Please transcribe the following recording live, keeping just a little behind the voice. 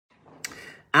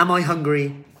Am I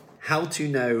hungry? How to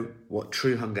know what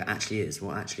true hunger actually is.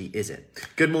 What actually is it?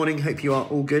 Good morning. Hope you are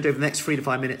all good. Over the next 3 to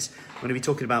 5 minutes, I'm going to be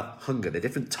talking about hunger, the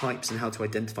different types and how to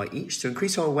identify each to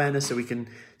increase our awareness so we can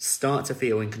start to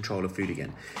feel in control of food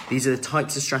again. These are the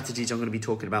types of strategies I'm going to be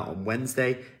talking about on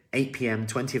Wednesday, 8 p.m,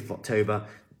 20th of October.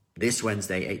 This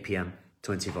Wednesday, 8 p.m,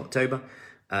 20th of October.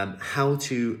 How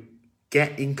to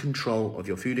get in control of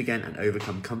your food again and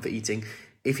overcome comfort eating.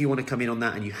 If you want to come in on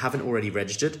that and you haven't already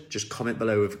registered, just comment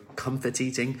below with comfort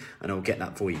eating and I'll get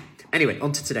that for you. Anyway,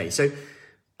 on to today. So,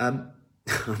 I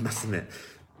must admit,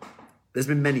 there's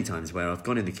been many times where I've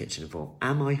gone in the kitchen and thought,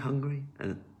 am I hungry?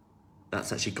 And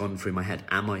that's actually gone through my head.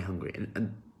 Am I hungry?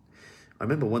 And I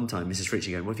remember one time Mrs.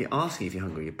 Ritchie going, well, if you're asking if you're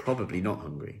hungry, you're probably not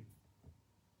hungry.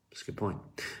 That's a good point.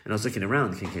 And I was looking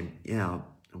around thinking, yeah,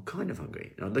 I'm kind of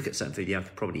hungry. And I'd look at certain food, yeah, I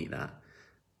could probably eat that.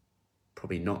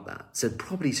 Probably not that. So it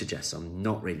probably suggests I'm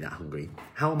not really that hungry.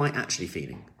 How am I actually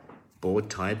feeling?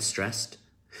 Bored, tired, stressed?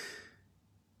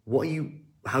 How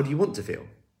do you want to feel?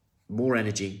 More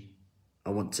energy.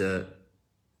 I want to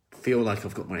feel like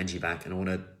I've got my energy back and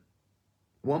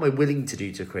what am I willing to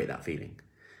do to create that feeling?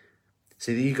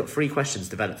 So you've got 3 questions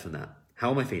developed from that. How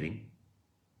am I feeling?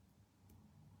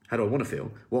 How do I want to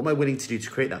feel? What am I willing to do to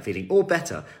create that feeling? Or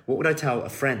better, what would I tell a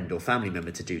friend or family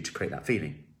member to do to create that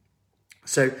feeling?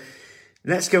 So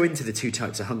let's go into the 2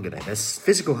 types of hunger there. There's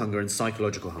physical hunger and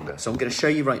psychological hunger. So I'm going to show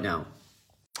you right now.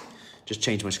 Just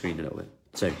change my screen a little bit.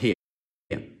 So here,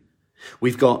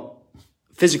 we've got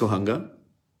physical hunger.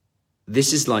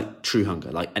 This is like true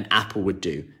hunger, like an apple would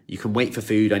do. You can wait for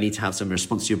food. I need to have some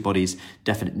response to your body's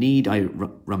definite need.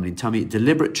 Rumbling tummy.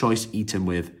 Deliberate choice eaten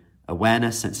with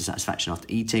awareness, sense of satisfaction after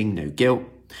eating, no guilt.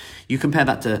 You compare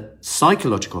that to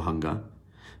psychological hunger.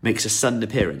 Makes a sudden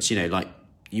appearance, like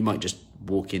you might just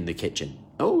walk in the kitchen.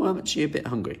 Oh, I'm actually a bit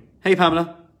hungry. Hey,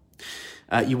 Pamela.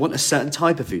 You want a certain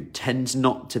type of food. Tends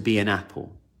not to be an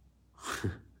apple.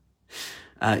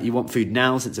 You want food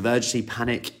now, sense of urgency,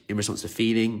 panic in response to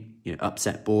feeling,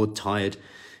 upset, bored, tired,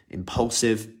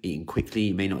 impulsive, eating quickly.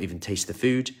 You may not even taste the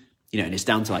food, and it's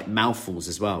down to like mouthfuls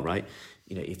as well, right?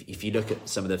 If you look at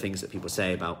some of the things that people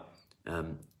say about,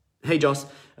 hey, Joss,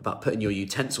 about putting your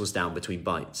utensils down between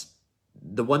bites.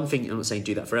 The one thing, I'm not saying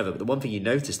do that forever, but the one thing you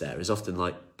notice there is often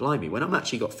like, blimey, when I'm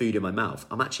actually got food in my mouth,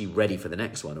 I'm actually ready for the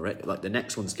next one already. Like the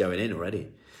next one's going in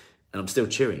already and I'm still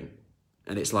chewing.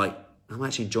 And it's like, I'm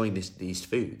actually enjoying these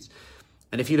foods.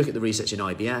 And if you look at the research in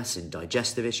IBS, in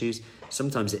digestive issues,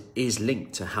 sometimes it is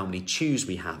linked to how many chews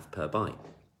we have per bite.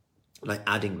 Like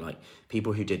adding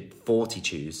people who did 40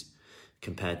 chews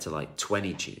compared to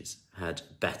 20 chews had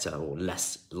better or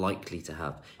less likely to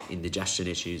have indigestion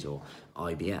issues or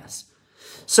IBS.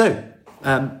 So,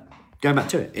 going back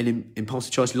to it, in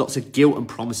impulsive choice, lots of guilt and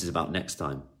promises about next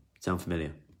time. Sound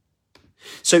familiar?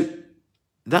 So,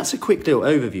 that's a quick little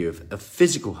overview of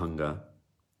physical hunger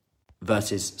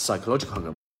versus psychological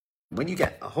hunger. When you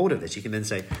get a hold of this, you can then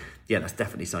say, yeah, that's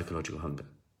definitely psychological hunger.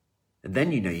 And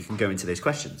then you can go into those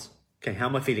questions. Okay, how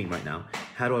am I feeling right now?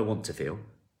 How do I want to feel?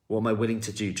 What am I willing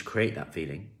to do to create that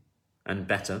feeling? And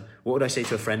better, what would I say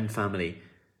to a friend, family,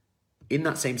 in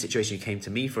that same situation you came to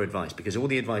me for advice? Because all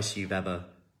the advice you've ever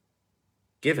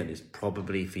given is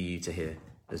probably for you to hear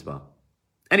as well.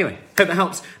 Anyway, hope that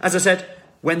helps. As I said,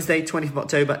 Wednesday, 20th of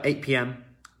October, 8 p.m,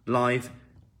 live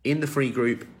in the free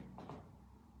group.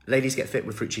 Ladies Get Fit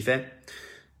with Frucci Fit.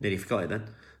 Nearly forgot it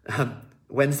then.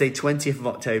 Wednesday, 20th of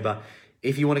October.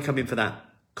 If you want to come in for that,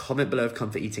 comment below of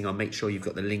comfort eating. I'll make sure you've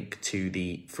got the link to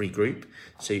the free group.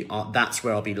 So that's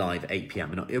where I'll be live at 8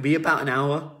 p.m. And it'll be about an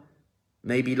hour,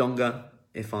 maybe longer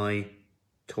if I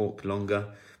talk longer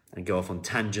and go off on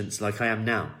tangents like I am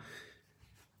now.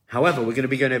 However, we're going to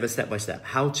be going over step by step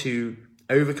how to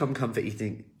overcome comfort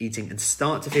eating and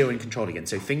start to feel in control again.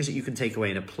 So things that you can take away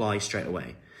and apply straight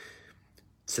away.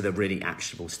 So they're really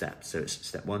actionable steps. So it's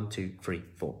step 1, 2, 3,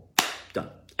 4. Done.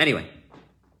 Anyway,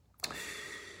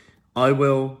 I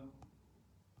will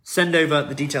send over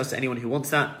the details to anyone who wants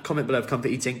that. Comment below of comfort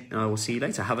eating and I will see you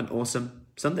later. Have an awesome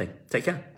Sunday. Take care.